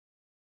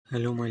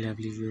Hello my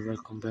lovely viewer,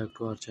 welcome back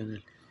to our channel.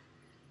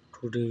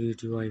 Today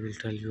video I will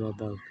tell you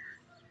about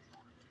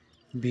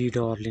Be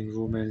Darling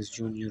Women's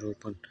Junior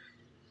Open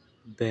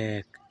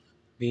Back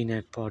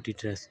V-neck party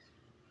dress.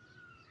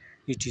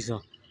 It is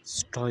a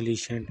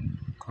stylish and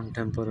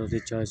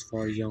contemporary choice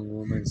for young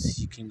women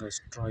seeking a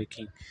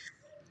striking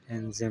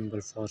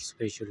ensemble for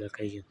special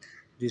occasions.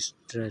 This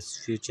dress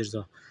features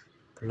a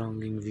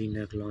plunging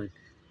V-neck line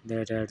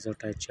that adds a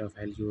touch of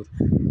allure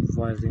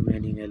while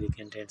remaining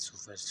elegant and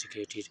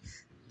sophisticated.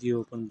 The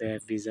open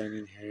back design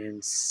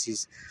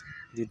enhances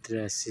the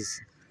dress's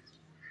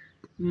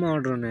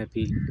modern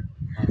appeal,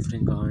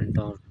 offering a hint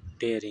of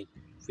daring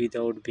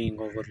without being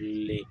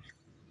overly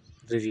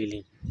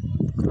revealing.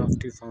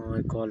 Crafted from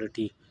high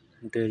quality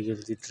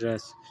materials, the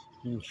dress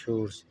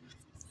ensures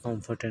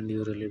comfort and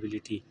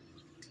durability,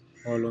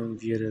 allowing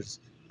wearers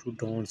to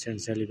dance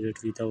and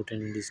celebrate without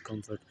any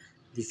discomfort.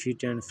 The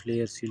fit and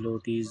flare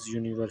silhouette is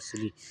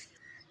universally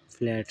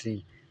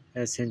flattering,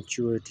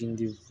 accentuating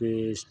the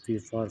waist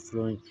before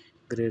flowing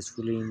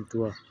gracefully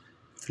into a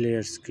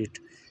flare skirt.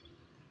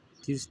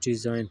 This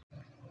design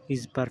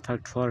is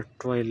perfect for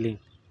twirling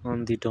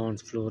on the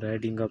dance floor,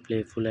 adding a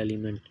playful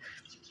element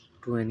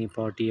to any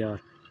party or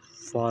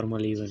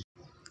formal event.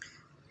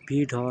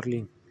 Be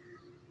Darling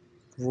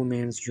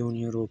Women's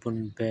Junior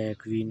Open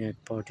Back V-neck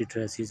party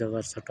dress is a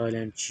versatile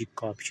and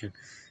chic option,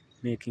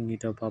 making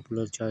it a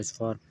popular choice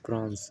for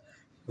proms,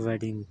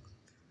 wedding,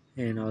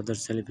 and other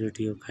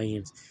celebrity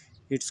occasions.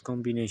 Its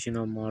combination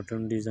of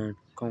modern design,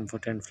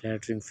 comfort, and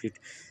flattering fit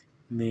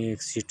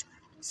makes it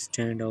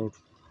stand out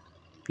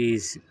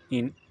piece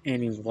in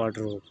any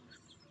wardrobe.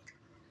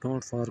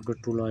 Don't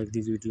forget to like the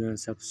video and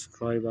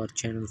subscribe our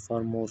channel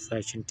for more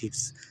fashion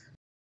tips.